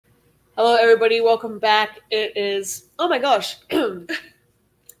Hello, everybody. Welcome back. It is... Oh, my gosh.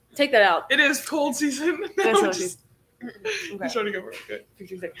 Take that out. It is cold season. That's not just trying to go for it. Good.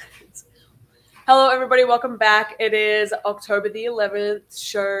 50 seconds. Hello, everybody. Welcome back. It is October the 11th,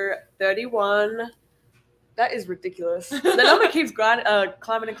 show 31. That is ridiculous. The number keeps climbing and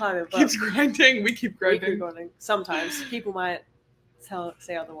climbing. But keeps grinding. We keep grinding. We keep grinding. Sometimes. People might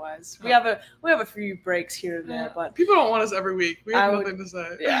say otherwise. We have a few breaks here and there, but people don't want us every week. We have nothing to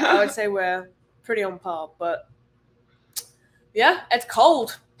say. Yeah, I would say we're pretty on par, but yeah, it's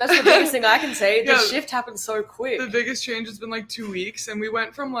cold. That's the biggest thing I can say. The shift happened so quick. The biggest change has been like 2 weeks, and we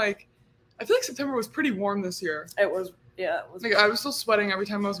went from I feel like September was pretty warm this year. It was. I was still sweating every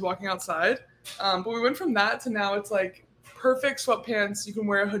time I was walking outside, but we went from that to now it's like perfect sweatpants. You can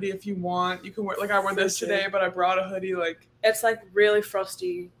wear a hoodie if you want. You can wear I wore this today, but I brought a hoodie. It's really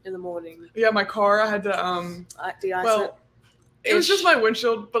frosty in the morning. Yeah, my car I had to de-ice it. It was just my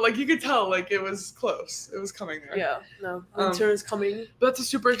windshield, but you could tell it was close. It was coming there. Yeah, no, winter is coming. But that's a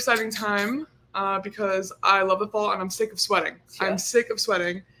super exciting time because I love the fall and I'm sick of sweating. Yeah. I'm sick of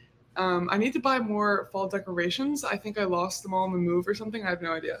sweating. I need to buy more fall decorations. I think I lost them all in the move or something. I have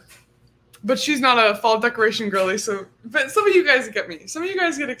no idea. But she's not a fall decoration girly, but some of you guys get me. Some of you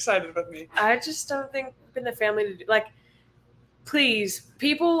guys get excited with me. I just don't think in the family to do please,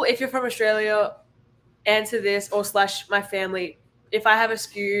 people, if you're from Australia, answer this or / my family. If I have a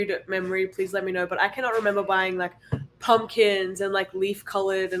skewed memory, please let me know. But I cannot remember buying pumpkins and leaf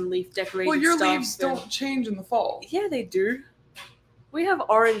colored and leaf decorated stuff. Well, your leaves don't change in the fall. Yeah, they do. We have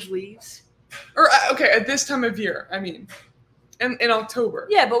orange leaves. Or okay, at this time of year, I mean. In October.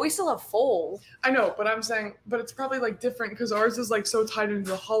 Yeah, but we still have fall. I know, but I'm saying, it's probably different because ours is so tied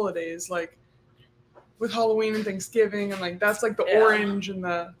into the holidays, with Halloween and Thanksgiving, and that's the orange and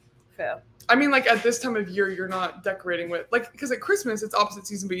the. Fair. I mean, at this time of year, you're not decorating with because at Christmas it's opposite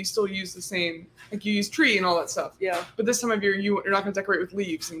season, but you still use the same you use tree and all that stuff. Yeah. But this time of year, you're not going to decorate with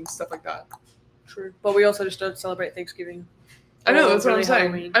leaves and stuff like that. True, but we also just don't celebrate Thanksgiving. I know that's what I'm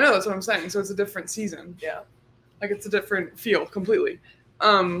saying. Halloween. I know that's what I'm saying. So it's a different season. Yeah. It's a different feel completely.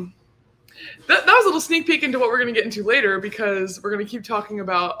 That was a little sneak peek into what we're going to get into later because we're going to keep talking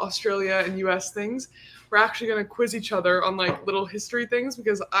about Australia and US things. We're actually going to quiz each other on little history things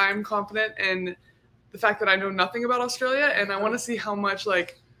because I'm confident in the fact that I know nothing about Australia and I want to see how much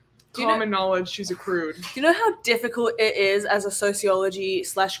common knowledge she's accrued. Do you know how difficult it is as a sociology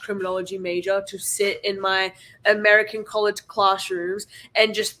 / criminology major to sit in my American college classrooms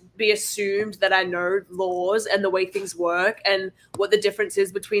and just be assumed that I know laws and the way things work and what the difference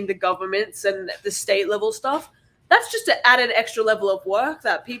is between the governments and the state level stuff? That's just to add an extra level of work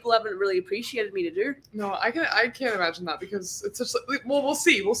that people haven't really appreciated me to do. No, I can't imagine that because it's such we'll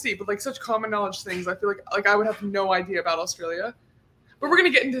see, but such common knowledge things I feel like I would have no idea about Australia. But we're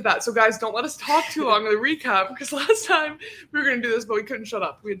going to get into that. So, guys, don't let us talk too long in the recap because last time we were going to do this, but we couldn't shut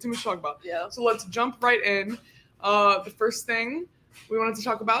up. We had too much to talk about. Yeah. So let's jump right in. The first thing we wanted to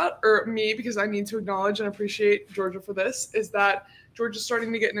talk about, or me, because I need to acknowledge and appreciate Georgia for this, is that Georgia's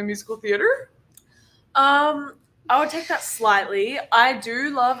starting to get into musical theater. I would take that slightly. I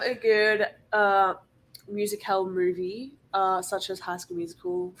do love a good musical movie. Such as High School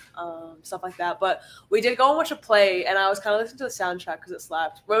Musical, stuff like that. But we did go and watch a play, and I was kind of listening to the soundtrack because it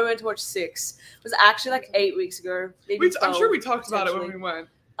slapped. When we went to watch 6, it was actually 8 weeks ago. Maybe 12, I'm sure we talked about it when we went.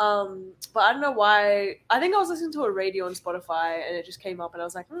 But I don't know why. I think I was listening to a radio on Spotify, and it just came up, and I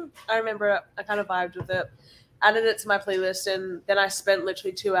was like, I remember it. I kind of vibed with it. Added it to my playlist, and then I spent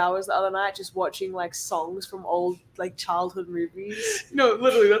literally 2 hours the other night just watching songs from old childhood movies. No,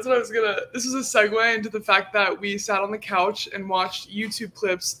 literally, that's what I was gonna. This is a segue into the fact that we sat on the couch and watched YouTube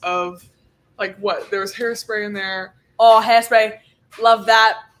clips of there was Hairspray in there. Oh, Hairspray, love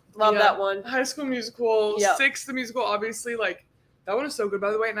that, that one. High School Musical, 6, the musical, obviously that one is so good,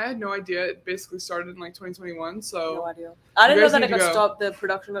 by the way, and I had no idea it basically started in 2021, so... No idea. I didn't know that it got stopped, the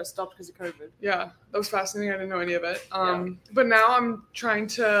production got stopped because of COVID. Yeah, that was fascinating, I didn't know any of it. But now I'm trying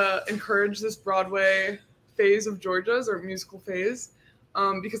to encourage this Broadway phase of Georgia's, or musical phase,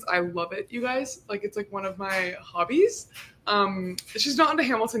 because I love it, you guys. It's one of my hobbies. She's not into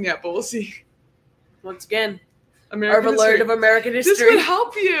Hamilton yet, but we'll see. Once again, overload of American history. This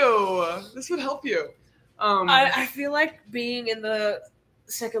would help you. I feel like being in the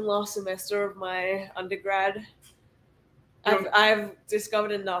second last semester of my undergrad, I've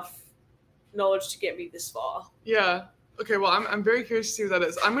discovered enough knowledge to get me this far. Yeah. Okay, well, I'm very curious to see what that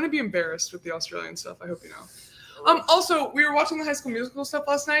is. I'm going to be embarrassed with the Australian stuff, I hope you know. Also, we were watching the High School Musical stuff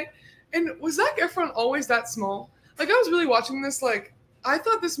last night, and was Zac Efron always that small? I was really watching this, I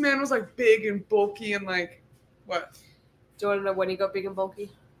thought this man was, big and bulky and, what? Do you want to know when he got big and bulky?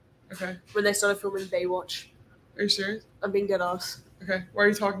 Okay. When they started filming Baywatch. Are you serious? I'm being dead ass. Okay. Why are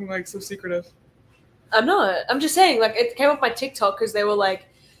you talking like so secretive? I'm not. I'm just saying, like, it came off my TikTok because they were like,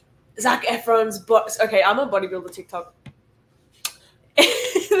 Zac Efron's butt. Okay, I'm a bodybuilder TikTok.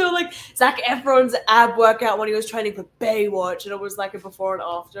 They were like, Zac Efron's ab workout when he was training for Baywatch, and it was like a before and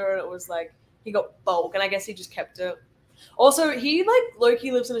after, and it was like he got bulk, and I guess he just kept it. Also, he like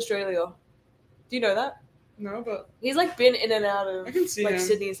low-key lives in Australia. Do you know that? No, but He's like been in and out of I can see like him.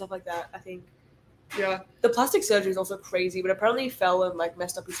 Sydney and stuff like that, I think. Yeah. The plastic surgery is also crazy, but apparently he fell and like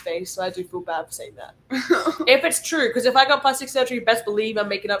messed up his face, so I do feel bad for saying that. If it's true, because if I got plastic surgery, best believe I'm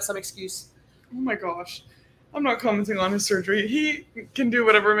making up some excuse. Oh my gosh. I'm not commenting on his surgery. He can do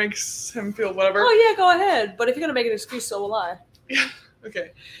whatever makes him feel whatever. Oh yeah, go ahead. But if you're gonna make an excuse, so will I. Yeah.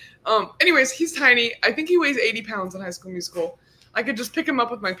 Okay. Anyways, he's tiny. I think he weighs 80 pounds in High School Musical. I could just pick him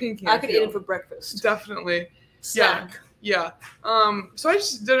up with my pinky. I could eat him for breakfast. Definitely. Snack. Yeah. So I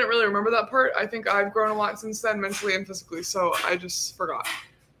just didn't really remember that part. I think I've grown a lot since then, mentally and physically, so I just forgot.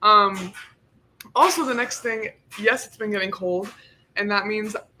 Also, the next thing, yes, it's been getting cold, and that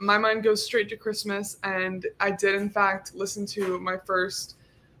means my mind goes straight to Christmas, and I did, in fact, listen to my first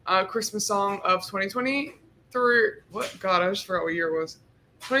Christmas song of 2023. What? God, I just forgot what year it was.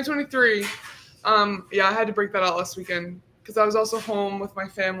 2023. Yeah, I had to break that out last weekend, because I was also home with my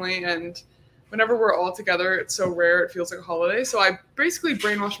family, and whenever we're all together, it's so rare, it feels like a holiday. So I basically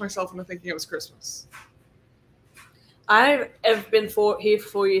brainwashed myself into thinking it was Christmas. I have been here for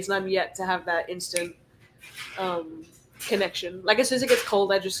 4 years, and I'm yet to have that instant connection. Like, as soon as it gets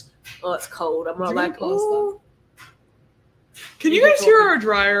cold, I just, oh, it's cold. I'm not like, oh. Can you guys hear our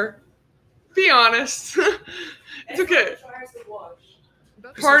dryer? Be honest. It's okay.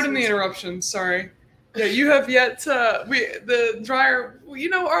 Pardon the interruption, sorry. Yeah, you have yet to, the dryer, you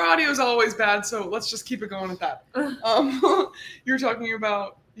know, our audio is always bad, so let's just keep it going with that. You were talking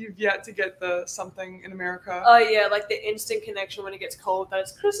about you've yet to get the something in America. Oh, yeah, like the instant connection when it gets cold, that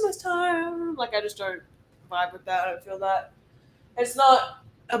it's Christmas time. Like, I just don't vibe with that. I don't feel that. It's not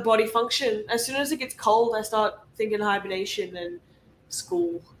a body function. As soon as it gets cold, I start thinking hibernation and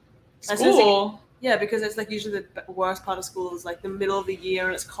school. School? Yeah, because it's like usually the worst part of school is like the middle of the year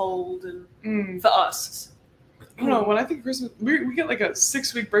and it's cold and for us. I don't know, when I think of Christmas, we get like a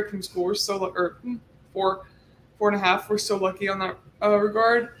 6-week break from school. We're so or 4.5. We're so lucky on that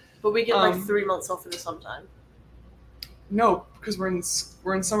regard. But we get like 3 months off in the summertime. No, because we're in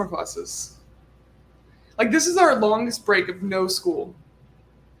summer classes. Like, this is our longest break of no school.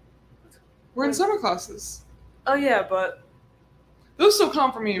 We're in summer classes. Oh yeah, but those still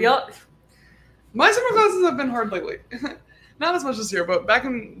count for me. Yep. My summer classes have been hard lately. Not as much this year, but back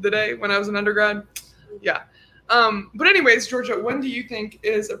in the day when I was an undergrad, yeah. But anyways, Georgia, when do you think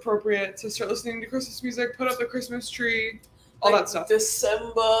is appropriate to start listening to Christmas music, put up the Christmas tree, all that stuff?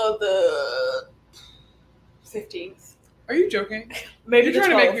 December the 15th. Are you joking? Maybe You're trying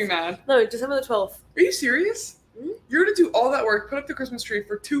to make me mad. No, December the 12th. Are you serious? Mm-hmm. You're going to do all that work, put up the Christmas tree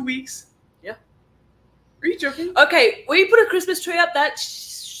for 2 weeks? Yeah. Are you joking? Okay, we put a Christmas tree up, that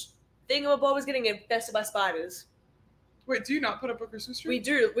thingamabob was getting infested by spiders. Wait, do you not put up a Christmas tree? We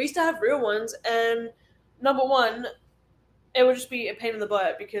do. We used to have real ones, and number one, it would just be a pain in the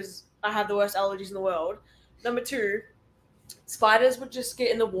butt because I have the worst allergies in the world. Number two, spiders would just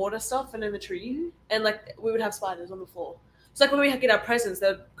get in the water stuff and in the tree, and like we would have spiders on the floor. So like when we get our presents,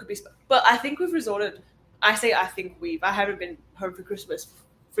 there could be but I think we've resorted. I haven't been home for Christmas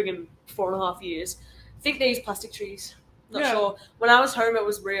for friggin' 4.5 years. I think they use plastic trees. Not sure. When I was home, it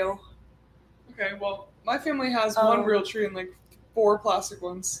was real. Okay, well, my family has one real tree and like 4 plastic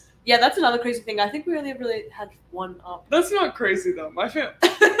ones. Yeah, that's another crazy thing. I think we only really had one up. That's not crazy though. My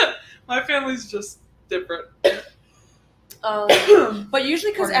family's just different. But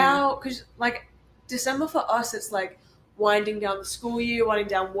usually because like December for us, it's like winding down the school year, winding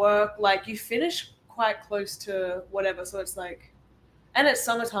down work. Like you finish quite close to whatever, so it's like, and it's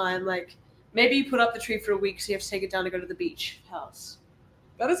summertime. Like maybe you put up the tree for a week, so you have to take it down to go to the beach house.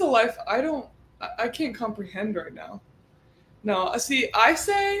 That is a life I can't comprehend right now. No, see, I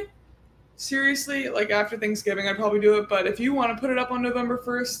say, seriously, like after Thanksgiving, I'd probably do it. But if you want to put it up on November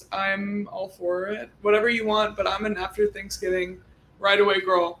 1st, I'm all for it. Whatever you want, but I'm an after Thanksgiving right away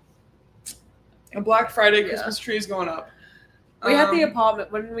girl. A Black Friday Christmas tree is going up. We had the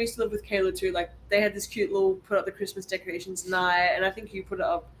apartment, when we used to live with Kayla too, like they had this cute little put up the Christmas decorations night, and I think you put it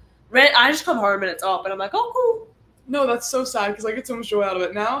up. I just come home and it's up, and I'm like, oh, cool. No, that's so sad because I get so much joy out of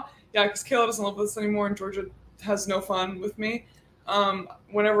it now. Yeah, because Kayla doesn't live with us anymore, and Georgia has no fun with me.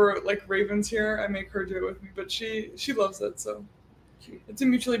 Whenever like Raven's here, I make her do it with me, but she loves it, so it's a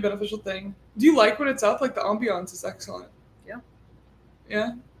mutually beneficial thing. Do you like when it's up? Like the ambiance is excellent. Yeah.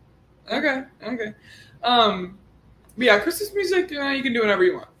 Yeah. Okay. But yeah, Christmas music, you can do whatever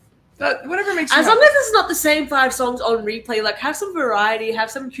you want. That whatever makes you As happy. long as it's not the same 5 songs on replay, like have some variety,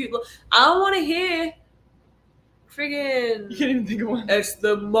 have some cute. I don't want to hear friggin'. You can't even think of one. It's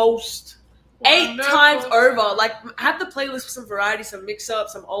the most 8 times over. Like have the playlist with some variety, some mix up,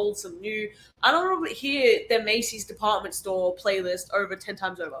 some old, some new. I don't want to hear their Macy's department store playlist over 10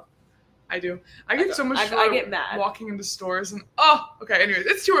 times over. I do. I get so much. I get mad walking into stores and okay. Anyways,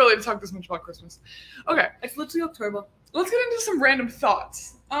 it's too early to talk this much about Christmas. Okay, it's literally October. Let's get into some random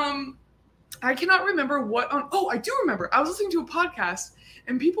thoughts. I cannot remember what on. Oh, I do remember. I was listening to a podcast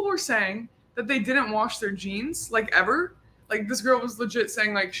and people were saying that they didn't wash their jeans like ever. Like this girl was legit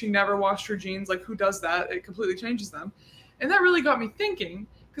saying like she never washed her jeans. Like who does that? It completely changes them. And that really got me thinking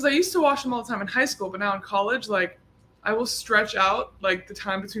because I used to wash them all the time in high school, but now in college, like I will stretch out like the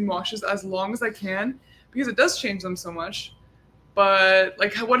time between washes as long as I can because it does change them so much. But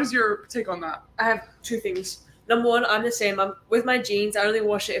like, what is your take on that? I have 2 things. Number 1, I'm the same. I'm with my jeans. I only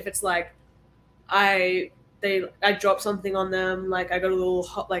wash it if it's like I drop something on them, like I got a little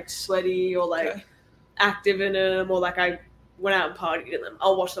hot, like sweaty or like active in them, or like I went out and partied in them.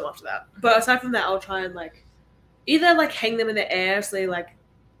 I'll wash them after that. But aside from that, I'll try and like either like hang them in the air so they like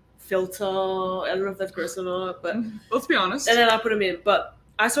filter. I don't know if that's gross or not, but let's be honest. And then I put them in. But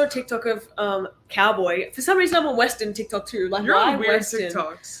I saw a TikTok of Cowboy. For some reason, I'm on Western TikTok too. Like you're why on weird Western?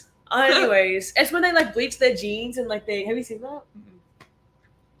 TikToks. Anyways, it's when they like bleach their jeans and like they. Have you seen that? Mm-hmm.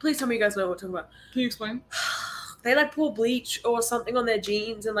 Please tell me you guys know what I'm talking about. Can you explain? They like pour bleach or something on their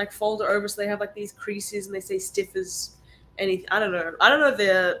jeans and like fold it over so they have like these creases and they stay stiff as anything. I don't know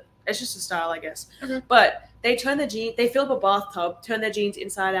if it's just a style, I guess. Okay. But they turn their jeans, they fill up a bathtub, turn their jeans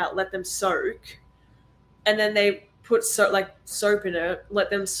inside out, let them soak, and then they put soap in it, let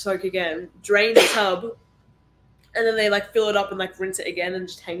them soak again, drain the tub, and then they like fill it up and like rinse it again and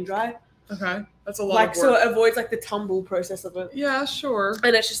just hang dry. Okay, that's a lot. Like of work. so it avoids like the tumble process of it. Yeah, sure.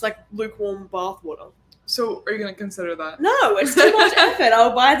 And it's just like lukewarm bath water. So are you gonna consider that? No, it's too much effort.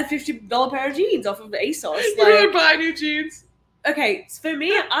 I'll buy the $50 pair of jeans off of ASOS. You really buy new jeans? Okay, so for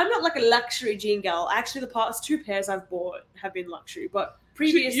me, I'm not like a luxury jean gal. Actually, the past 2 pairs I've bought have been luxury, but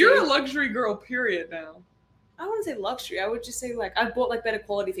previously you're a luxury girl. Period. Now. I wouldn't say luxury. I would just say like I've bought like better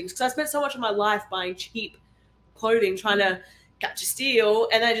quality things because I spent so much of my life buying cheap clothing, trying to catch a steal,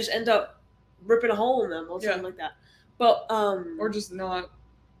 and I just end up ripping a hole in them or something like that. But or just not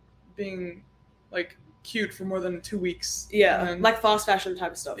being like cute for more than 2 weeks. Yeah, like fast fashion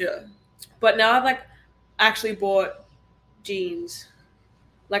type of stuff. Yeah. But now I've like actually bought jeans.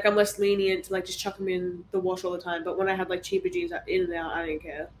 Like I'm less lenient to like just chuck them in the wash all the time. But when I had like cheaper jeans in and out, I didn't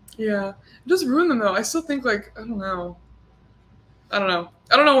care. Yeah, it doesn't ruin them though. I still think like I don't know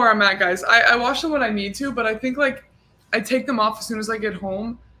where I'm at, guys. I wash them when I need to, but I think like I take them off as soon as I get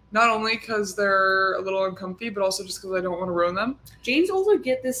home. Not only because they're a little uncomfy, but also just because I don't want to ruin them. Jeans also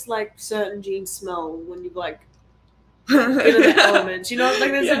get this like certain jean smell when you like into the elements. You know,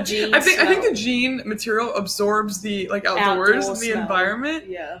 like there's a jean. I think the jean material absorbs the like outdoors, the smell. environment,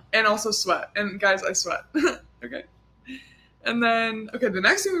 yeah, and also sweat. And guys, I sweat. Okay. And then the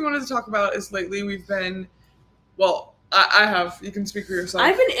next thing we wanted to talk about is lately we've been, well, I have. You can speak for yourself.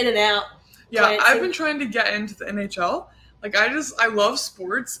 I've been in and out. Yeah, I've been trying to get into the NHL. Like I love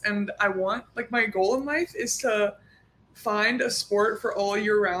sports, and I want like my goal in life is to find a sport for all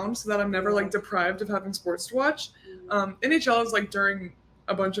year round, so that I'm never like deprived of having sports to watch. NHL is like during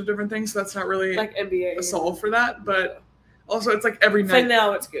a bunch of different things, so that's not really like NBA a solve for that. But also, it's like every night. For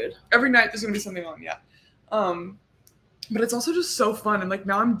now, it's good. Every night there's gonna be something on, yeah. But it's also just so fun, and like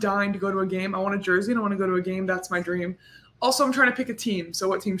now I'm dying to go to a game. I want a jersey and I want to go to a game. That's my dream. Also, I'm trying to pick a team. So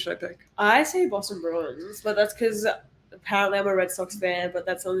what team should I pick? I say Boston Bruins, but that's because apparently I'm a Red Sox fan, but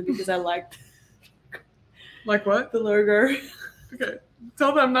that's only because I like like what? The logo. Okay.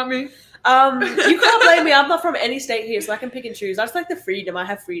 Tell them, not me. You can't blame me. I'm not from any state here, so I can pick and choose. I just like the freedom. I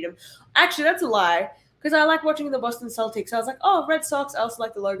have freedom. Actually, that's a lie. Because I like watching the Boston Celtics. I was like, oh, Red Sox, I also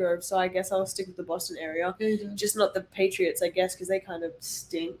like the logo, so I guess I'll stick with the Boston area. Yeah, just not the Patriots, I guess, because they kind of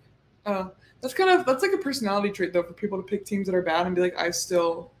stink. That's like a personality trait, though, for people to pick teams that are bad and be like, I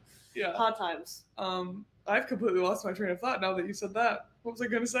still... Yeah. Hard times. I've completely lost my train of thought now that you said that. What was I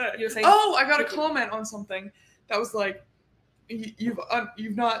going to say? You were saying I got a comment on something that was like, you've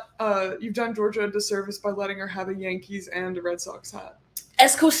done Georgia a disservice by letting her have a Yankees and a Red Sox hat.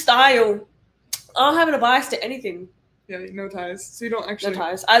 Esco style. I'm having a bias to anything. Yeah, no ties. So you don't actually... No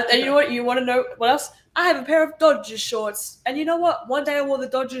ties. And you know what? You want to know what else? I have a pair of Dodgers shorts. And you know what? One day I wore the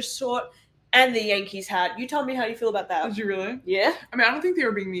Dodgers short and the Yankees hat. You tell me how you feel about that. Did you really? Yeah. I mean, I don't think they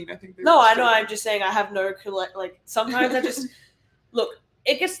were being mean. I think they were No, I know. I'm just saying I have no... sometimes I just... Look,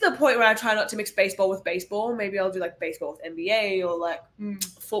 it gets to the point where I try not to mix baseball with baseball. Maybe I'll do like baseball with NBA or like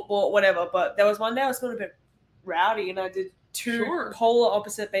football, whatever. But there was one day I was feeling a bit rowdy and I did two polar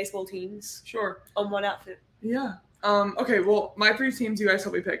opposite baseball teams on one outfit. Yeah. Okay, well, my 3 teams you guys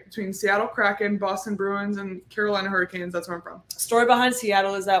help me pick between Seattle Kraken, Boston Bruins, and Carolina Hurricanes. That's where I'm from. Story behind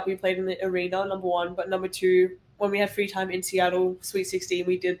Seattle is that we played in the arena, number 1, but number 2, when we had free time in Seattle, Sweet 16,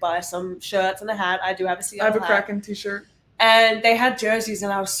 we did buy some shirts and a hat. I do have a Seattle hat. I have a Kraken t-shirt. And they had jerseys,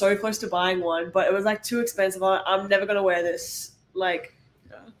 and I was so close to buying one, but it was like too expensive. I'm never gonna wear this, like,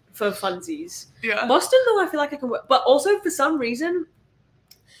 for funsies. Yeah. Boston, though, I feel like I can wear, but also for some reason,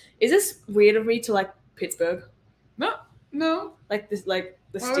 is this weird of me to like Pittsburgh? No. Like this, like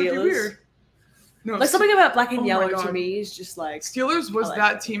the Why Steelers. Would be weird? No. Like something about black and yellow to me is just like Steelers was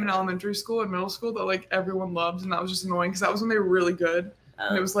that team in elementary school and middle school that like everyone loved, and that was just annoying because that was when they were really good,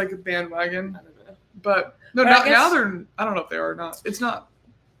 and it was like a bandwagon. I don't know. But no, now they're. I don't know if they are or not. It's not.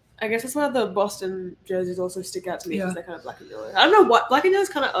 I guess that's why the Boston jerseys also stick out to me because they're kind of black and yellow. I don't know what black and yellow is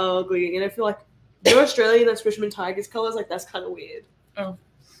kind of ugly, and I feel like they're Australian. That's Richmond Tigers colors. Like that's kind of weird. Oh,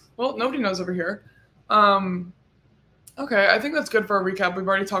 well, nobody knows over here. Okay, I think that's good for our recap. We've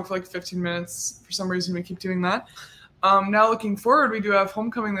already talked for like 15 minutes. For some reason, we keep doing that. Now looking forward, we do have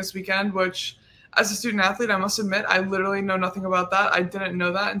homecoming this weekend, which as a student athlete, I must admit, I literally know nothing about that. I didn't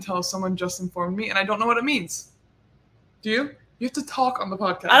know that until someone just informed me, and I don't know what it means. Do you? You have to talk on the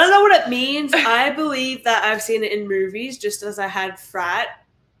podcast. I don't know what it means. I believe that I've seen it in movies, just as I had frat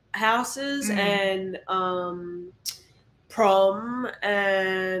houses and prom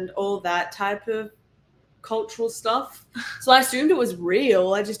and all that type of cultural stuff. So I assumed it was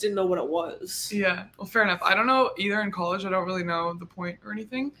real. I just didn't know what it was. Yeah. Well, fair enough. I don't know either in college. I don't really know the point or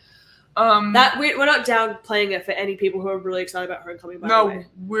anything. That we're not downplaying it for any people who are really excited about homecoming. By the way. No,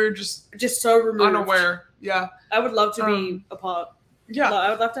 we're just so removed. Unaware. Yeah. I would love to be a part. Yeah. I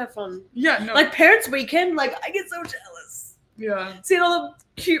would love to have fun. Yeah. No. Like parents' weekend. Like I get so jealous. Yeah. Seeing all the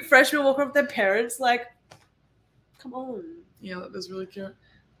cute freshmen walking up with their parents. Like, come on. Yeah, that was really cute.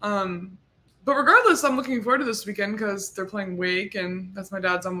 But regardless, I'm looking forward to this weekend because they're playing Wake, and that's my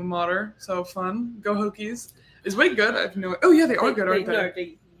dad's alma mater. So fun. Go Hokies. Is Wake good? I have no. Oh yeah, they are good, aren't they? No,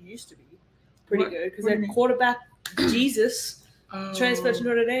 they used to be pretty good because their quarterback Jesus transferred to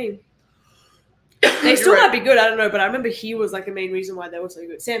Notre Dame. They still might be good. I don't know, but I remember he was like the main reason why they were so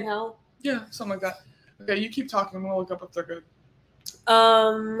good. Sam Howell. Yeah, something like that. Okay, you keep talking. I'm gonna look up if they're good.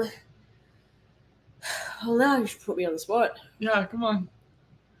 Well, now you should put me on the spot. Yeah, come on.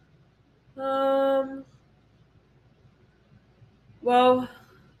 Well,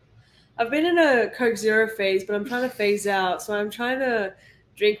 I've been in a Coke Zero phase, but I'm trying to phase out. So I'm trying to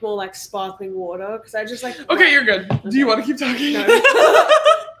drink more like sparkling water because I just like. Okay, you're good. Okay. Do you want to keep talking? No. Okay,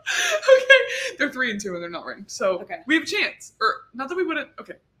 they're 3 and 2, and they're not ranked, so we have a chance. Or not that we wouldn't.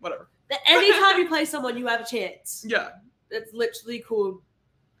 Okay, whatever. Anytime you play someone, you have a chance. Yeah, that's literally cool.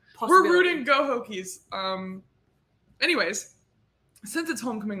 We're rooting Go Hokies. Anyways, since it's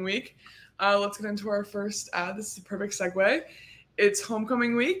homecoming week, let's get into our first ad. This is a perfect segue. It's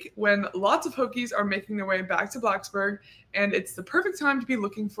homecoming week when lots of Hokies are making their way back to Blacksburg, and it's the perfect time to be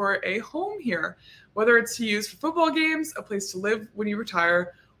looking for a home here, whether it's to use for football games, a place to live when you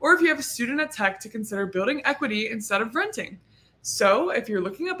retire, or if you have a student at Tech to consider building equity instead of renting. So if you're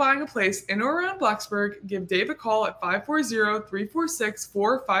looking at buying a place in or around Blacksburg, give Dave a call at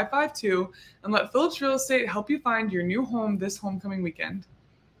 540-346-4552 and let Phillips Real Estate help you find your new home this homecoming weekend.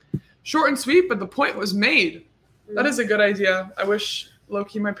 Short and sweet, but the point was made. That is a good idea. I wish,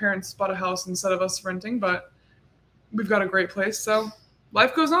 low-key, my parents bought a house instead of us renting, but we've got a great place, so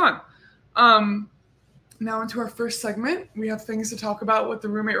life goes on. Now into our first segment, we have things to talk about with the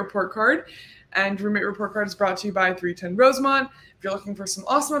Roommate Report Card. And Roommate Report Card is brought to you by 310 Rosemont. If you're looking for some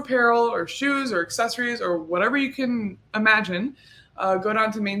awesome apparel or shoes or accessories or whatever you can imagine, go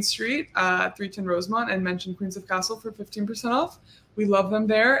down to Main Street at 310 Rosemont and mention Queens of Cassell for 15% off. We love them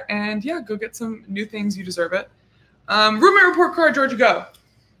there. And yeah, go get some new things. You deserve it. Roommate Report Card, Georgia, go.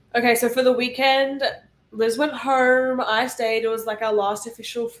 Okay, so for the weekend, Liz went home. I stayed. It was like our last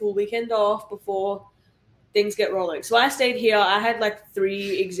official full weekend off before things get rolling. So I stayed here. I had like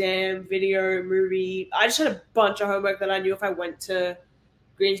 3 exam, video, movie. I just had a bunch of homework that I knew if I went to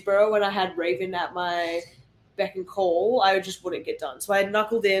Greensboro when I had Raven at my beck and call, I just wouldn't get done. So I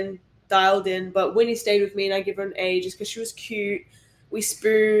knuckled in, dialed in, but Winnie stayed with me and I give her an A just because she was cute. We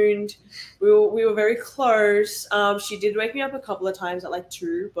spooned. We were very close. She did wake me up a couple of times at like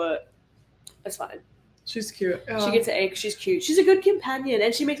 2, but it's fine. She's cute. She gets an A because she's cute. She's a good companion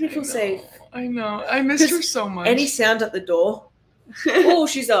and she makes me feel safe. I know. I missed her so much. Any sound at the door. Oh,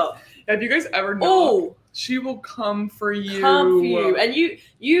 she's up. Have you guys ever knocked? Oh. She will come for you. Come for you. And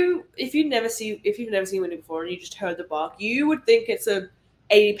you if you've never seen Winnie before and you just heard the bark, you would think it's a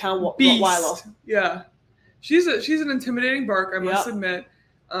 80-pound Rottweiler. Yeah. She's an intimidating bark, I must admit.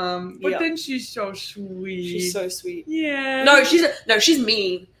 But then she's so sweet. She's so sweet. Yeah. No, she's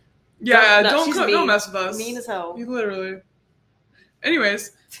mean. Yeah, don't mess with us. Mean as hell. Literally.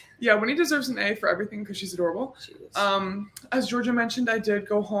 Anyways, yeah, Winnie deserves an A for everything because she's adorable. She is. As Georgia mentioned, I did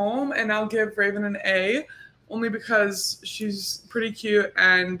go home and I'll give Raven an A, only because she's pretty cute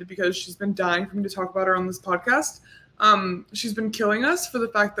and because she's been dying for me to talk about her on this podcast. She's been killing us for the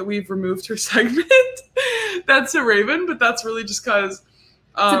fact that we've removed her segment. That's a Raven, but that's really just because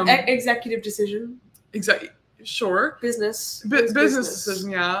it's an executive decision. Exactly. Sure. Business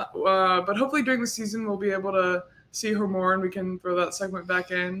decision, yeah. But hopefully during the season we'll be able to see her more and we can throw that segment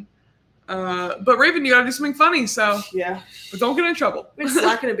back in. But Raven, you gotta do something funny, so yeah. But don't get in trouble. Been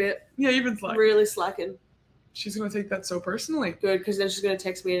slacking a bit. Yeah, you've been slacking. Really slacking. She's gonna take that so personally. Good, because then she's gonna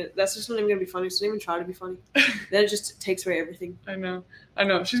text me, and that's just not even gonna be funny. She doesn't even try to be funny. Then it just takes away everything. I know.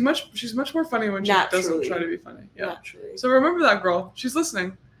 She's much more funny when she doesn't try to be funny. Yeah. Naturally. So remember that, girl. She's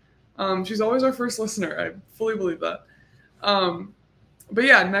listening. She's always our first listener. I fully believe that. But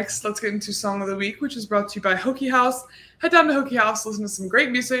yeah, next let's get into Song of the Week, which is brought to you by Hokie House. Head down to Hokie House, listen to some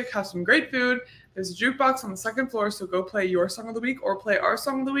great music, have some great food. There's a jukebox on the second floor, so go play your Song of the Week or play our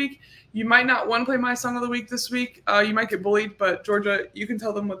Song of the Week. You might not want to play my Song of the Week this week. You might get bullied, but Georgia, you can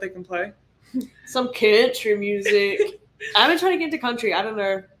tell them what they can play. Some country music. I've been trying to get into country. I don't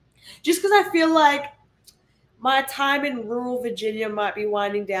know. Just because I feel like my time in rural Virginia might be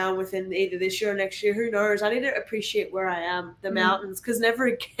winding down within either this year or next year. Who knows? I need to appreciate where I am, the mountains, because never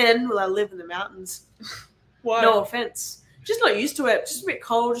again will I live in the mountains. Why? No offense. Just not used to it. Just a bit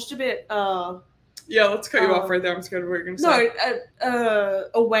cold. Just a bit. Yeah, let's cut you off right there. I'm scared of what you're gonna say. No,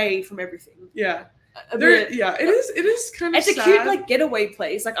 away from everything. Yeah. It is kind of It's sad. a cute, like, getaway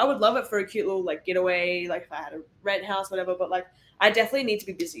place. Like, I would love it for a cute little, like, getaway, like, if I had a rent house, whatever, but, like, I definitely need to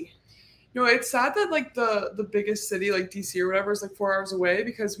be busy. No, it's sad that, like, the biggest city, like, DC or whatever, is, like, 4 hours away,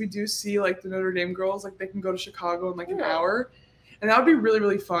 because we do see, like, the Notre Dame girls, like, they can go to Chicago in, like, an hour, and that would be really,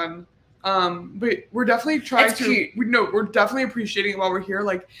 really fun. But we're definitely trying we're definitely appreciating it while we're here.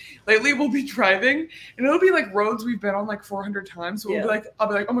 Like, lately we'll be driving and it'll be like roads we've been on like 400 times. So I'll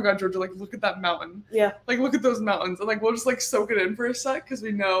be like, oh my God, Georgia, like, look at that mountain. Yeah. Like, look at those mountains. And like, we'll just like soak it in for a sec, because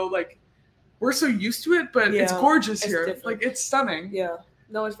we know like we're so used to it, but it's gorgeous here. Different. Like, it's stunning. Yeah.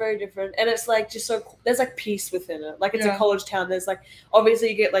 No, it's very different. And it's like just so, there's like peace within it. Like, it's a college town. There's like, obviously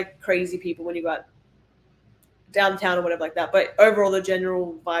you get like crazy people when you go out downtown or whatever like that, but overall the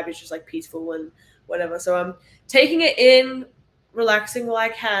general vibe is just like peaceful and whatever. So I'm taking it in, relaxing while I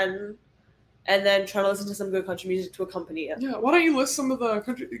can, and then trying to listen to some good country music to accompany it. Yeah, why don't you list some of the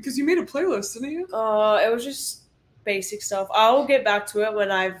country, because you made a playlist, didn't you? It was just basic stuff. I'll get back to it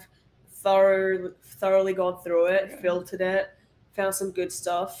when I've thoroughly gone through it, filtered it, found some good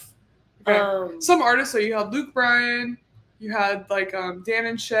stuff. Okay. Some artists, so you had Luke Bryan, you had like Dan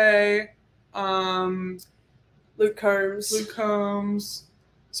and Shay, Luke Combs.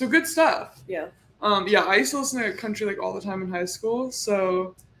 So good stuff. Yeah. I used to listen to country like all the time in high school,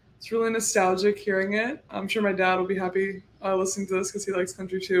 so it's really nostalgic hearing it. I'm sure my dad will be happy listening to this because he likes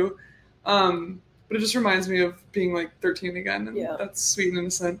country too. But it just reminds me of being like 13 again, and that's sweet and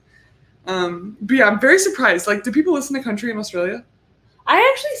innocent. But yeah, I'm very surprised. Like, do people listen to country in Australia?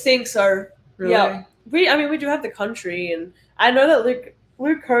 I actually think so. Really? Yeah. We do have the country, and I know that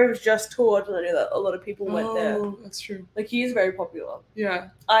Luke Combs just toured, and I knew that a lot of people went there. Oh, that's true. Like, he is very popular. Yeah.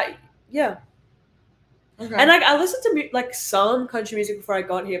 Okay. And like, I listened to like some country music before I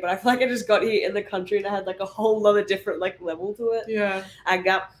got here, but I feel like I just got here in the country and I had like a whole other different like level to it. Yeah.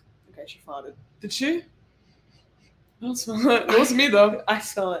 Okay, she farted. Did she? I don't smell it. It wasn't me though. I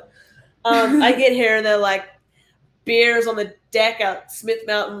smell it. I get here and they're like beers on the deck at Smith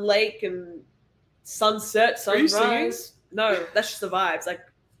Mountain Lake and sunset, sunrise. Are you singing? No, that's just the vibes. Like,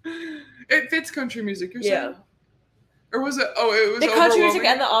 it fits country music. You're saying? Or was it? Oh, it was the country music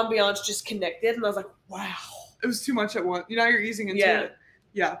and the ambiance just connected, and I was like, wow. It was too much at once. You know, you're easing into it.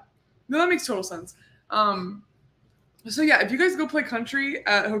 Yeah. No, that makes total sense. So yeah, if you guys go play country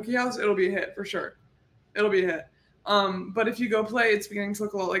at Hokie House, it'll be a hit for sure. It'll be a hit. But if you go play It's Beginning to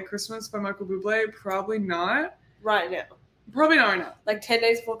Look a Lot Like Christmas by Michael Bublé, probably not. Right now. Probably not right now. Like 10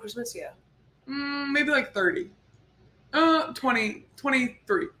 days before Christmas, yeah. Maybe like 30. 20,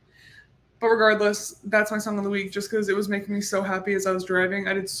 23. But regardless, that's my song of the week just because it was making me so happy as I was driving.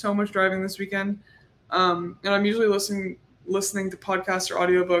 I did so much driving this weekend. And I'm usually listening to podcasts or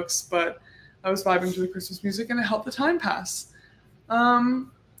audiobooks, but I was vibing to the Christmas music and it helped the time pass.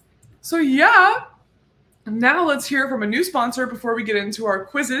 So yeah, Now let's hear from a new sponsor before we get into our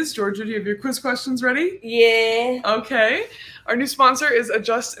quizzes. Georgia, do you have your quiz questions ready? Yeah. Okay. Our new sponsor is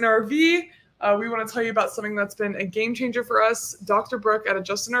Adjust an RV. We want to tell you about something that's been a game changer for us. Dr. Brooke at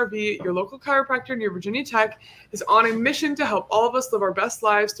Adjust an RV, your local chiropractor near Virginia Tech, is on a mission to help all of us live our best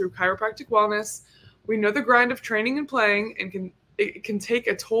lives through chiropractic wellness. We know the grind of training and playing, and it can take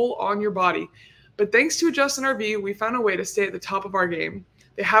a toll on your body. But thanks to Adjust an RV, we found a way to stay at the top of our game.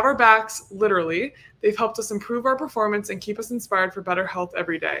 They have our backs, literally. They've helped us improve our performance and keep us inspired for better health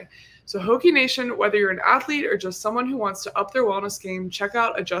every day. So Hokie Nation, whether you're an athlete or just someone who wants to up their wellness game, check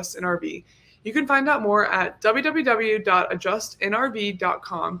out Adjust an RV. You can find out more at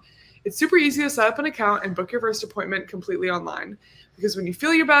www.adjustnrv.com. It's super easy to set up an account and book your first appointment completely online. Because when you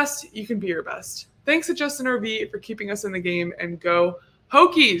feel your best, you can be your best. Thanks Adjust an RV for keeping us in the game, and go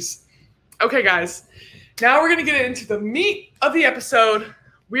Hokies! Okay, guys, now we're going to get into the meat of the episode.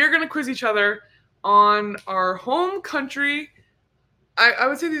 We are going to quiz each other on our home country. I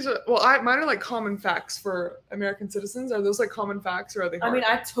would say these are, mine are like common facts for American citizens. Are those like common facts, or are they hard? I mean,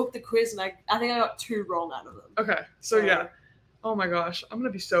 I took the quiz and I think I got 2 wrong out of them. Okay, so yeah. Oh my gosh, I'm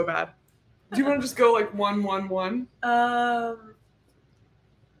going to be so bad. Do you want to just go like 1, 1, 1?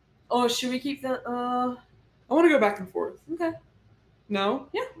 Or should we keep the, I want to go back and forth. Okay. No?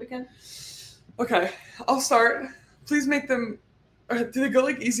 Yeah, we can. Okay, I'll start. Please make them, do they go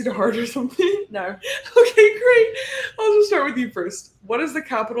like easy to hard or something? No. Okay, great. I'll just start with you first. What is the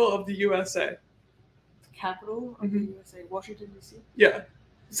capital of the USA? Capital of the USA? Washington, D.C.? Yeah.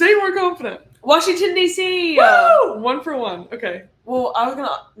 Say more confident. Washington, D.C.! Woo! 1 for 1. Okay. Well,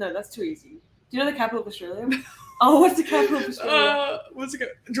 no, that's too easy. Do you know the capital of Australia? What's the capital of Australia?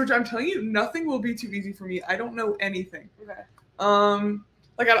 Georgia, I'm telling you, nothing will be too easy for me. I don't know anything. Okay.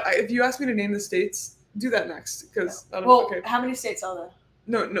 If you ask me to name the states, do that next. Because how many states are there?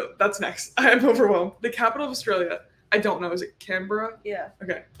 No, that's next. I am overwhelmed. The capital of Australia, I don't know. Is it Canberra? Yeah.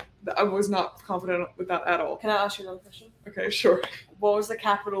 Okay. I was not confident with that at all. Can I ask you another question? Okay, sure. What was the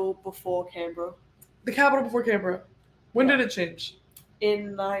capital before Canberra? The capital before Canberra. When did it change?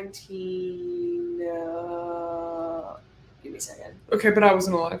 In 19... give me a second. Okay, but I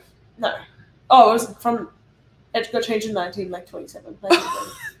wasn't alive. No. Oh, it was from... It got changed in 1927.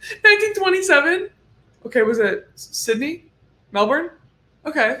 1927? Okay, was it Sydney? Melbourne?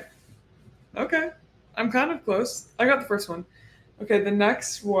 Okay. I'm kind of close. I got the first one. Okay, the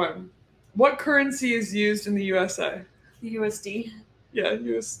next one. What currency is used in the USA? The USD. Yeah,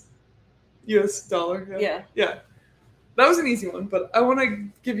 US dollar. Yeah. Yeah. That was an easy one, but I want to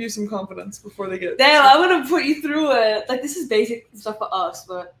give you some confidence before they get... Damn, I want to put you through it. Like, this is basic stuff for us,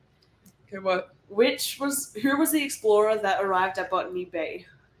 but... Okay, what? Who was the explorer that arrived at Botany Bay?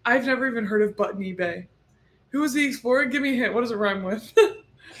 I've never even heard of Botany Bay. Who was the explorer? Give me a hint. What does it rhyme with?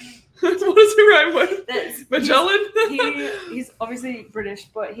 What does it rhyme with? Magellan? He's obviously British,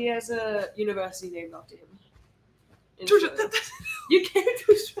 but he has a university named after him. Georgia, you came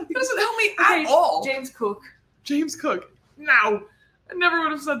to Australia. That doesn't help me at all. James Cook. James Cook. No. I never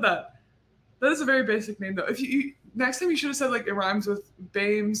would have said that. That is a very basic name, though. If you next time you should have said like it rhymes with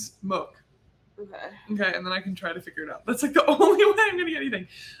Bames Mook. Okay, and then I can try to figure it out. That's like the only way I'm gonna get anything.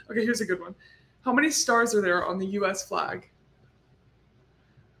 Okay, here's a good one. How many stars are there on the U.S. flag?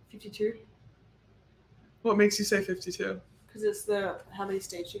 52. What makes you say 52? Because it's how many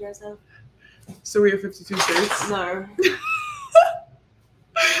states you guys have? So we have 52 states? No.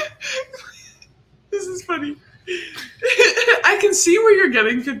 This is funny. I can see where you're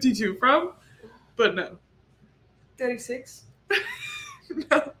getting 52 from, but no. 36?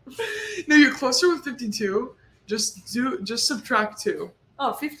 No, you're closer with 52. Just subtract 2.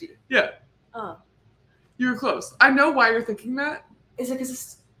 Oh, 50. Yeah. Oh. You were close. I know why you're thinking that. Is it because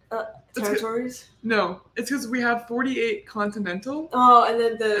it's territories? No, it's because we have 48 continental. Oh,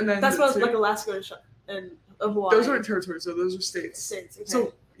 and then that's what like Alaska and Hawaii. Those aren't territories, though. Those are states. States. Okay.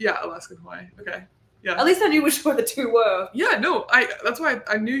 So yeah, Alaska and Hawaii. Okay. Yeah. At least I knew which one the 2 were. Yeah, no, that's why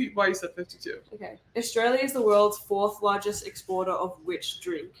I knew why you said 52. Okay. Australia is the world's 4th largest exporter of which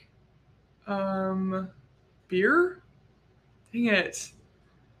drink? Beer? Dang it.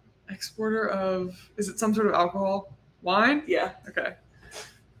 Exporter of... Is it some sort of alcohol? Wine? Yeah. Okay.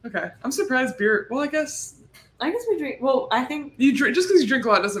 I'm surprised beer... Well, I guess we drink... Well, I think... You drink... Just because you drink a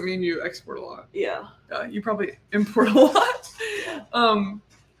lot doesn't mean you export a lot. Yeah. You probably import a lot.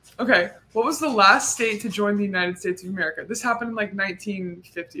 Okay. What was the last state to join the United States of America? This happened in like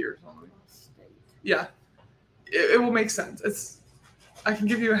 1950 or something. Yeah. It will make sense. I can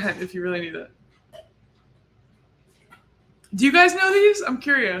give you a hint if you really need it. Do you guys know these? I'm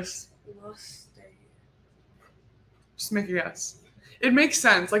curious. Lost state. Just make a guess. It makes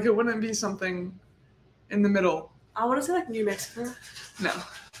sense. Like, it wouldn't be something In the middle. I want to say like New Mexico. No.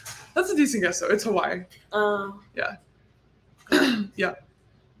 That's a decent guess though. It's Hawaii. Yeah. Yeah.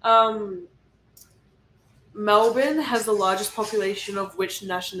 Melbourne has the largest population of which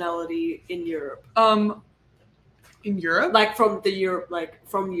nationality in Europe? In Europe? Like from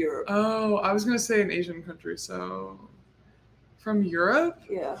Europe. Oh, I was gonna say an Asian country, so from Europe?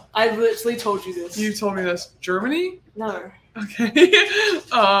 Yeah. I literally told you this. You told me this. Germany? No. Okay.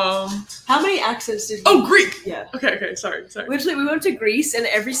 How many accents did you... Oh, Greek! Yeah. Okay, sorry. Literally, we went to Greece and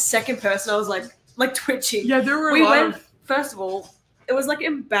every second person I was like twitching. Yeah, there were a lot of... First of all, it was like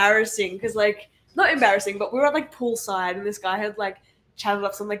embarrassing because like, not embarrassing, but we were at like poolside and this guy had like chatted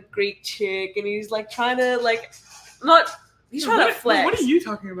up some like Greek chick and he's like trying to like, he's trying to flex. What are you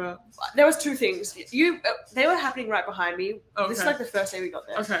talking about? There was two things. They were happening right behind me. Okay. This is like the first day we got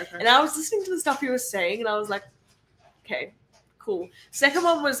there. Okay. And I was listening to the stuff he was saying and I was like, okay, cool. Second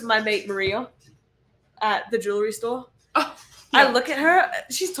one was my mate Maria at the jewelry store. Oh, yeah. I look at her,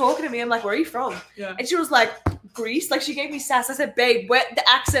 she's talking to me. I'm like, where are you from? Yeah. And she was like, Greece. Like she gave me sass. I said, babe, where the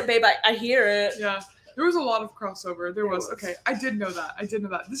accent, babe? I hear it. Yeah. There was a lot of crossover. There was. Okay, I did know that.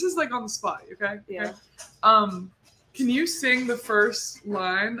 This is like on the spot, okay? Yeah. Okay. Can you sing the first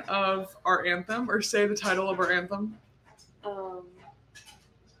line of our anthem or say the title of our anthem?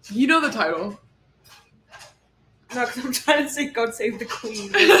 You know the title. No, because I'm trying to say God Save the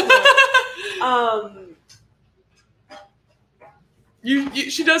Queen.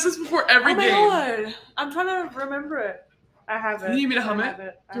 She does this before every game. Oh my god. I'm trying to remember it. I have it. You need me to hum it? Do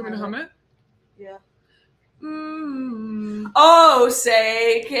you want me to hum it? Yeah. Mm. Oh,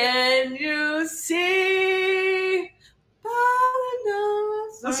 say, can you see?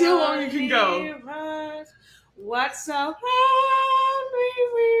 Let's see how long you can go. What's so lonely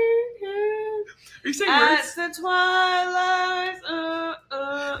we can. Are you saying at words? the twilight,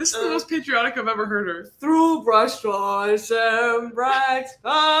 This is the most patriotic I've ever heard her. through bright stars and bright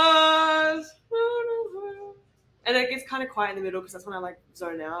skies. And it gets kind of quiet in the middle because that's when I like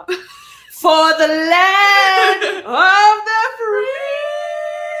zone out. For the land of the free.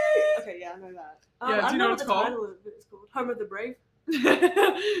 Okay, yeah, I know that. Yeah, do you know what it's called? It's called Home of the Brave.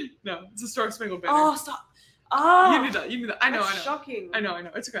 No, it's a Star Spangled Banner. Oh, stop. Oh, You knew that. I know. Shocking. I know.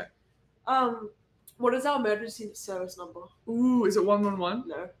 It's okay. What is our emergency service number? Ooh, is it 111?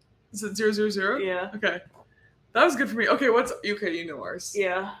 No. Is it 000? Yeah. Okay. That was good for me. Okay, you know ours.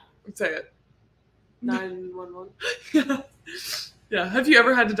 Yeah. Say it. 911. Yeah. Have you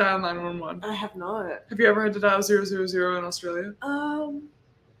ever had to dial 911? I have not. Have you ever had to dial 000 in Australia? No.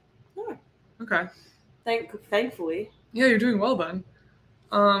 Okay. Thankfully. Yeah, you're doing well then.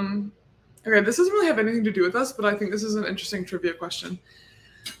 Okay, this doesn't really have anything to do with us, but I think this is an interesting trivia question.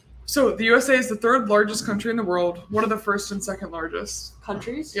 So the USA is the third largest country in the world. What are the first and second largest?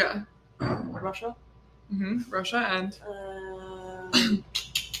 Countries? Yeah. Russia? Russia and?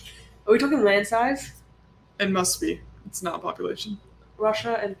 Are we talking land size? It must be. It's not population.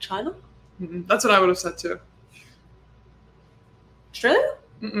 Russia and China? That's what I would have said too. Australia?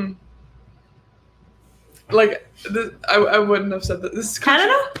 Like, I wouldn't have said that. This is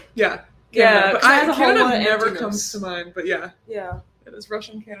Canada? Yeah. Yeah, but Canada never comes to mind, but yeah. Yeah. It is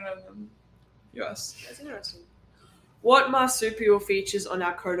Russia, Canada, and then US. That's interesting. What marsupial features on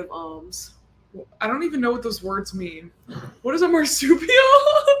our coat of arms? I don't even know what those words mean. What is a marsupial?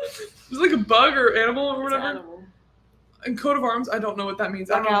 Is it like a bug or animal or whatever? Animal. And coat of arms, I don't know what that means.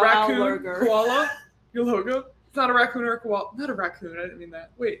 Like I don't know, raccoon, logo. koala, your logo. It's not a raccoon or a koala. Not a raccoon, I didn't mean that.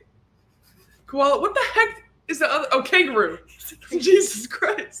 Wait. Koala, what the heck is the other? Oh, kangaroo. Jesus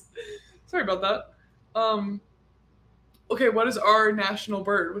Christ. Sorry about that. Okay, what is our national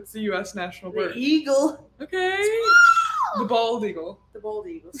bird? What's the U.S. national bird? The eagle. Okay. The bald eagle. The bald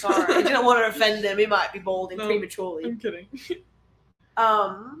eagle. Sorry, I didn't want to offend him. He might be balding prematurely. I'm kidding.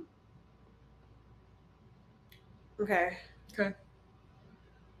 Okay. Okay.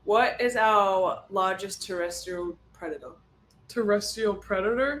 What is our largest terrestrial predator? Terrestrial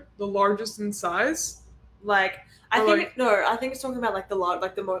predator, the largest in size. Like, I think it's talking about like the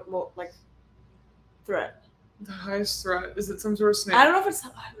more like threat. The highest threat, is it some sort of snake? I don't know if it's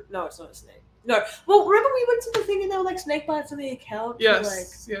no, it's not a snake. No. Well, remember we went to the thing and there were like snake bites on the account.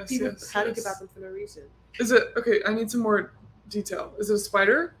 Yes. Like, people panic about them for no reason. Is it okay? I need some more detail. Is it a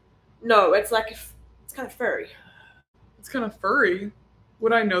spider? No, it's like it's kind of furry. It's kind of furry.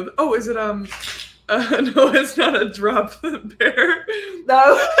 Would I know? Oh, is it no, it's not a drop bear.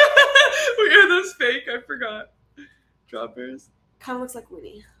 No. Wait, are those fake? I forgot. Drop bears. Kind of looks like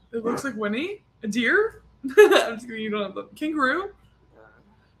Winnie. It looks like Winnie. A deer? I'm just kidding. You don't have the kangaroo.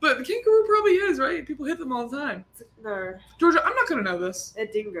 But the kangaroo probably is, right? People hit them all the time. No. Georgia, I'm not going to know this. A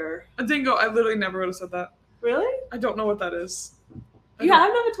dingo. A dingo, I literally never would have said that. Really? I don't know what that is. Yeah,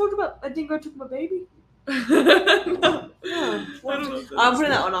 I've never talked about a dingo took my baby. No. Yeah. I'm putting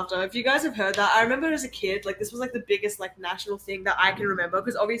that on after. If you guys have heard that, I remember as a kid, like this was like the biggest like national thing that I can remember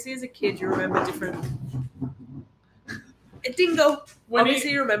because obviously as a kid you remember different. A dingo.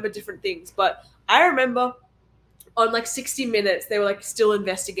 Obviously you remember different things, but I remember on like 60 Minutes they were like still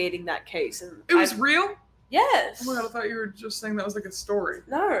investigating that case, and it was real. Yes. Oh my god, I thought you were just saying that was like a story.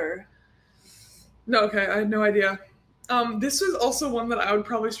 No. No, okay, I had no idea. This was also one that I would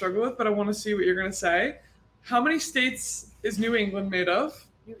probably struggle with, but I want to see what you're gonna say. How many states is New England made of?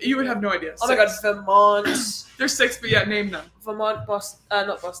 You would have no idea. Oh my god, Vermont. There's 6, but yeah, name them. Vermont, Boston,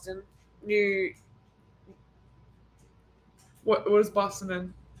 not Boston. What is Boston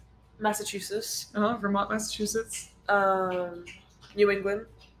in? Massachusetts. Vermont, Massachusetts. New England.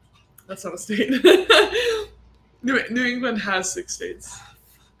 That's not a state. New England has 6 states.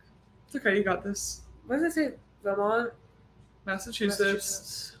 It's okay, you got this. What did I say? Vermont,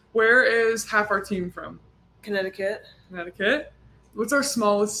 Massachusetts. Where is half our team from? Connecticut. Connecticut. What's our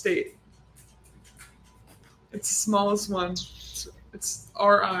smallest state? It's the smallest one. It's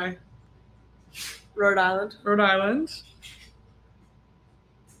RI. Rhode Island. Rhode Island.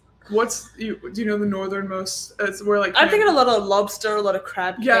 Do you know the northernmost? It's where like I'm thinking a lot of lobster, a lot of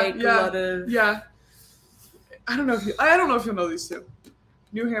crab cake, a lot of I don't know if you'll know these two.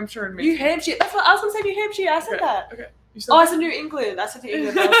 New Hampshire and Maine. New Hampshire. That's what I was gonna say. New Hampshire. I said that. Okay. I said New England. I said New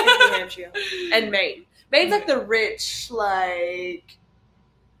England. But I was thinking New Hampshire and Maine. Maine's like the rich, like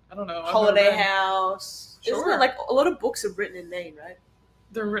I don't know. holiday house. Sure. Isn't it like a lot of books are written in Maine, right?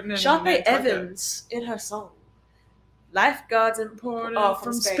 They're written in Sharpay Evans in her song. Lifeguards imported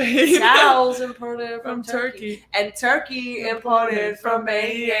from Spain. Towels imported from Turkey. And turkey imported from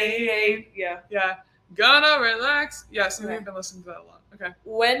Maine. Yeah. Gonna relax. Yeah, so we've been listening to that a lot. Okay.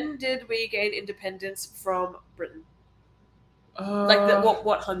 When did we gain independence from Britain? Like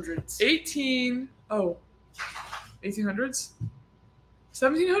what hundreds? 1800s? 1700s?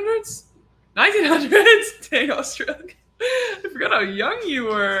 1900s? Dang, Australia. I forgot how young you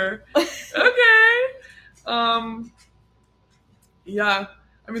were. Okay. Yeah.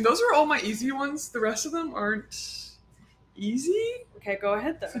 I mean, those are all my easy ones. The rest of them aren't easy. Okay, go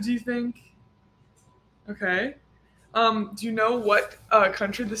ahead though. So do you think... Okay. Do you know what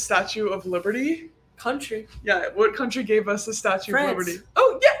country the Statue of Liberty? Country? Yeah, what country gave us the Statue France. of Liberty?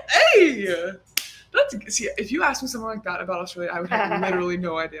 Oh, yeah, hey! See, if you asked me something like that about Australia, I would have literally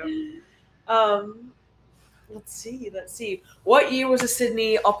no idea. Let's see. What year was the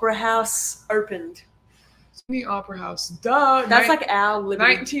Sydney Opera House opened? Sydney Opera House. Duh. That's like our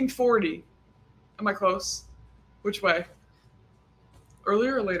Liberty. 1940. Am I close? Which way?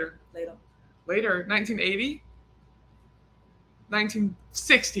 Earlier or later? Later. 1980?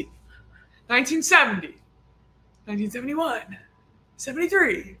 1960. 1970. 1971.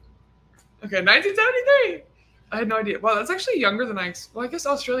 73. Okay, 1973. I had no idea. Wow, that's actually younger than I guess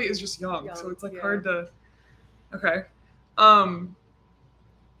Australia is just young, so it's like hard to... Okay.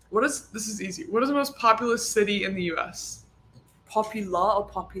 This is easy. What is the most populous city in the US? Popular or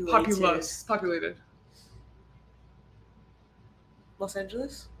populated? Populated. Los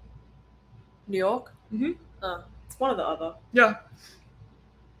Angeles? New York? Mm-hmm. It's one or the other. Yeah.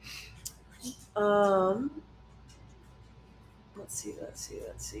 Let's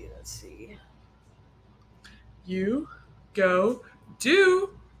see. You go do.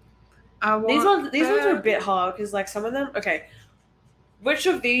 These ones are a bit hard because like some of them. Okay, which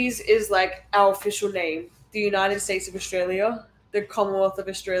of these is like our official name? The United States of Australia, the Commonwealth of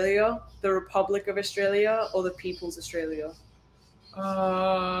Australia, the Republic of Australia, or the People's Australia?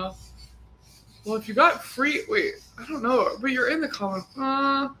 Well, if you got free, wait, I don't know, but you're in the common.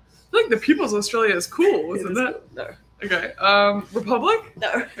 I feel like the People's Australia is cool, isn't it? No. Okay. Republic?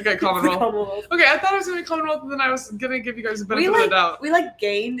 No. Okay, Commonwealth. Commonwealth. Okay, I thought it was gonna be Commonwealth, and then I was gonna give you guys a benefit of the doubt. We like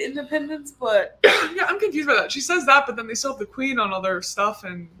gained independence, but yeah, I'm confused by that. She says that, but then they still have the Queen on other stuff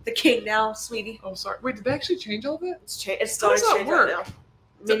and the King now, sweetie. Oh, sorry. Wait, did they actually change all of it? It's starting to change work? now.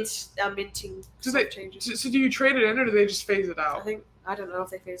 Minting. Changes. So do you trade it in, or do they just phase it out? I don't know if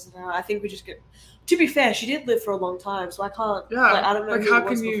they phase it out. I think we just get. To be fair, she did live for a long time, so I can't. Yeah. I don't know. Like, how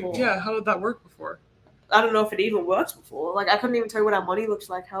can you? Before. Yeah. How did that work before? I don't know if it even works before. Like, I couldn't even tell you what our money looks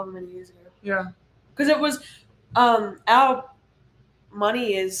like however many years ago. Yeah. Because it was, our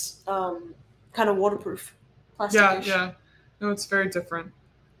money is kind of waterproof. Plastic-ish. Yeah. No, it's very different.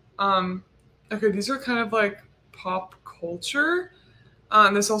 Okay, these are kind of like pop culture.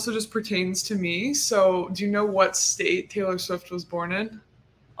 This also just pertains to me. So, do you know what state Taylor Swift was born in?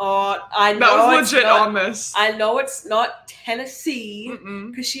 Oh, I know That was it's legit not, on this. I know it's not Tennessee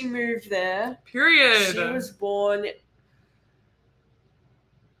Mm-mm. because she moved there. Period. She was born.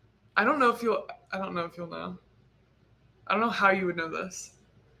 I don't know if you'll know. I don't know how you would know this.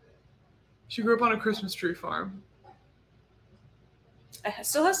 She grew up on a Christmas tree farm. It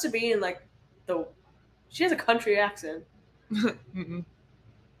still has to be in like the. She has a country accent. Mm-mm.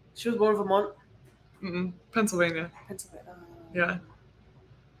 She was born in Vermont, Mm-mm. Pennsylvania. Pennsylvania. Yeah.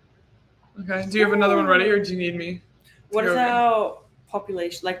 Okay. Do you have another one ready, or do you need me? What is again? our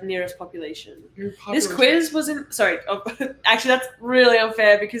population, like nearest population? Your This population. quiz wasn't. Sorry. Oh, actually, that's really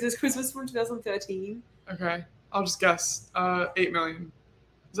unfair because this quiz was from 2013. Okay. I'll just guess. 8 million.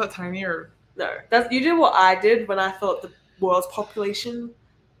 Is that tiny or? No, you did what I did when I thought the world's population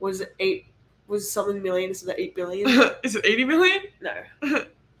was something million instead of 8 billion. Is it 80 million? No,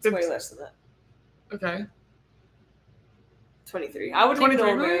 it's way less than that. Okay. 23. I wouldn't even know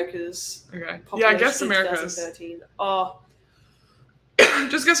 23 million? America's. Okay. Yeah, I guess in America's. 2013. Oh,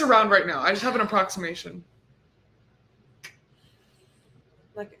 Just guess around right now. I just have an approximation.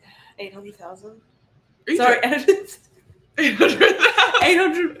 like 800,000. Are you Sorry, 800,000?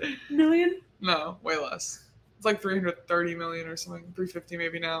 800 million. No, way less. It's like 330 million or something. 350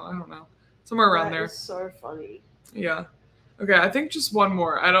 maybe now. I don't know. Somewhere around That there. is so funny. Yeah. Okay, I think just one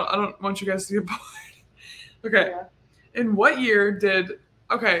more. I don't want you guys to get bored. Okay. Yeah. In what year did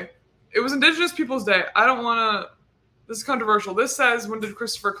it was Indigenous Peoples Day. I don't wanna this is controversial. This says, when did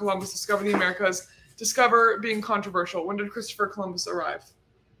Christopher Columbus discover the Americas? Discover being controversial. When did Christopher Columbus arrive?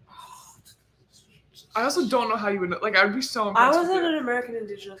 I also don't know how you would know. Like, I would be so impressed. I was with in you. an American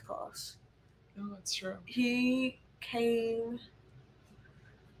Indigenous class. No, that's true. He came.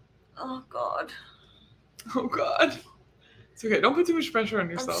 Oh God. Oh God. It's okay. Don't put too much pressure on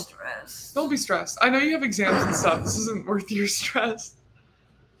I'm yourself. stressed. Don't be stressed. I know you have exams and stuff. This isn't worth your stress.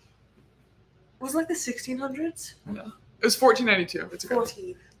 Was it like the 1600s? No. It was 1492. It's okay.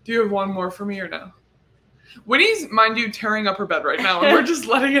 14. Do you have one more for me or no? Winnie's, mind you, tearing up her bed right now, and we're just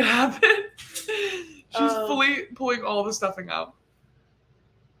letting it happen. She's fully pulling all the stuffing out.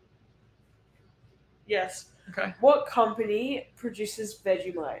 Yes. Okay. What company produces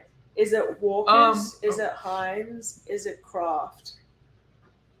Vegemite? Is it Walker's? Is it Heinz? Is it Kraft?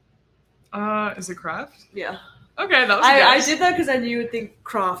 Is it Kraft? Yeah. Okay, that was I did that because I knew you would think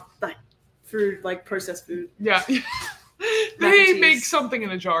Kraft, like food, like processed food. Yeah. Mac They and make cheese. something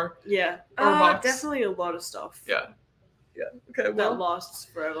in a jar. Yeah. Or a box. Definitely a lot of stuff. Yeah. Yeah. Okay, That well. lasts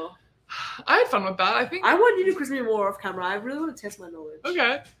forever. I had fun with that. I think. I want you to quiz me more off camera. I really want to test my knowledge.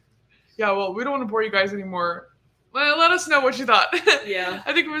 Okay. Yeah, well, we don't want to bore you guys anymore. Well, let us know what you thought. Yeah.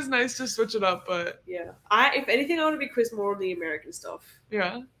 I think it was nice to switch it up, but Yeah. If anything, I want to be quizzed more on the American stuff.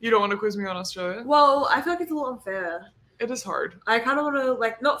 yeah. You don't want to quiz me on Australia? Well, I feel like it's a little unfair. It is hard. I kind of want to,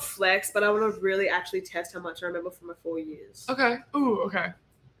 like, not flex, but I want to really actually test how much I remember from my 4 years. Okay. Ooh, okay.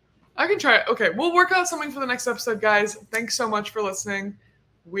 I can try it. Okay, we'll work out something for the next episode, guys. Thanks so much for listening.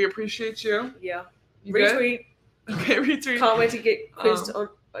 We appreciate you. Yeah. You good? Retweet. Okay, retweet. Can't wait to get quizzed on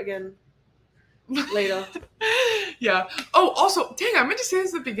again later. Yeah. Oh, also, dang, I meant to say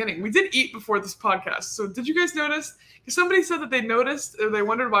this at the beginning. We did eat before this podcast. So did you guys notice? Because somebody said that they noticed, or they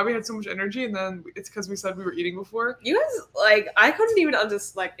wondered why we had so much energy, and then it's because we said we were eating before. You guys, like, I couldn't even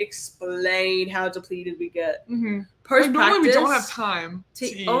explain how depleted we get. Mm-hmm. Post Like, normally we practice don't have time to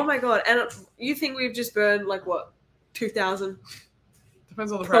eat. Oh my god! And you think we've just burned like what, 2,000?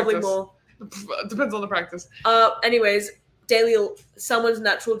 Depends on the Probably practice. more. Depends on the practice. Anyways, someone's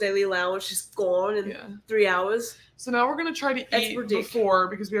natural daily allowance is gone in 3 hours. So now we're going to try to That's eat ridiculous. before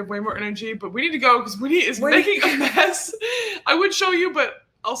because we have way more energy, but we need to go because Winnie is making a mess. I would show you, but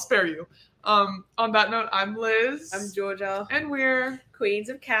I'll spare you. On that note, I'm Liz. I'm Georgia. And we're Queens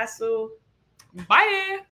of Cassell. bye.